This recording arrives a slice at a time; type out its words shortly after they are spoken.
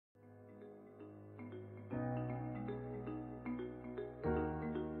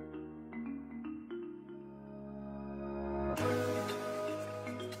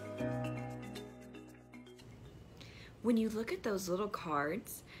When you look at those little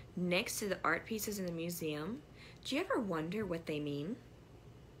cards next to the art pieces in the museum, do you ever wonder what they mean?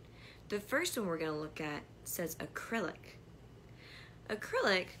 The first one we're going to look at says acrylic.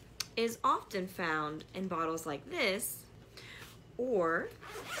 Acrylic is often found in bottles like this, or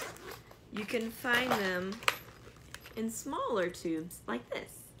you can find them in smaller tubes like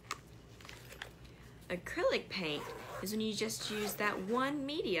this. Acrylic paint is when you just use that one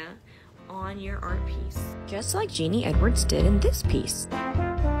media on your art piece. Just like Jeannie Edwards did in this piece.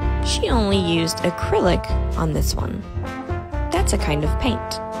 She only used acrylic on this one. That's a kind of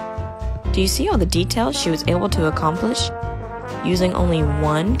paint. Do you see all the details she was able to accomplish using only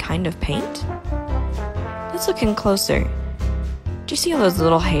one kind of paint? Let's look in closer. Do you see all those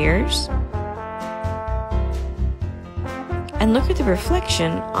little hairs? And look at the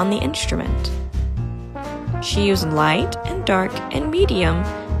reflection on the instrument. She used light and dark and medium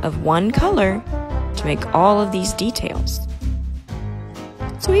of one color to make all of these details.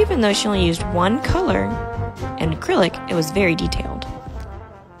 So even though she only used one color and acrylic, it was very detailed.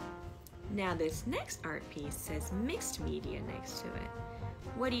 Now this next art piece says mixed media next to it.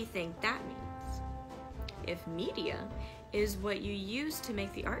 What do you think that means? If media is what you use to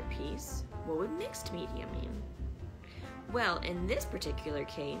make the art piece, what would mixed media mean? Well, in this particular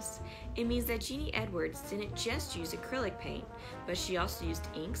case, it means that Jeannie Edwards didn't just use acrylic paint, but she also used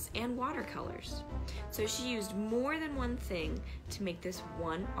inks and watercolors. So she used more than one thing to make this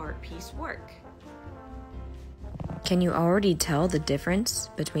one art piece work. Can you already tell the difference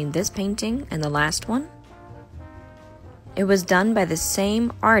between this painting and the last one? It was done by the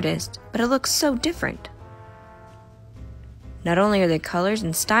same artist, but it looks so different. Not only are the colors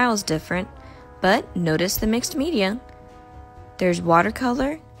and styles different, but notice the mixed media. There's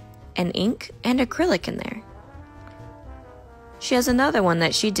watercolor and ink and acrylic in there. She has another one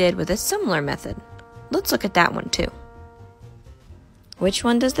that she did with a similar method. Let's look at that one too. Which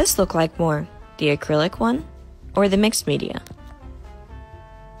one does this look like more? The acrylic one or the mixed media?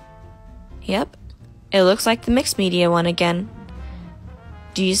 Yep, it looks like the mixed media one again.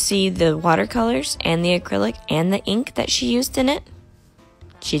 Do you see the watercolors and the acrylic and the ink that she used in it?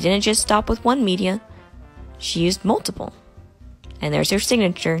 She didn't just stop with one media, she used multiple. And there's her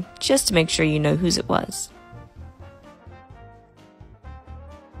signature, just to make sure you know whose it was.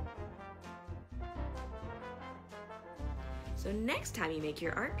 So next time you make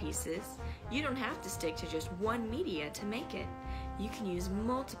your art pieces, you don't have to stick to just one media to make it. You can use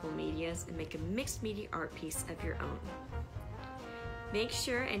multiple medias and make a mixed media art piece of your own. Make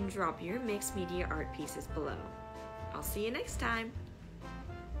sure and drop your mixed media art pieces below. I'll see you next time.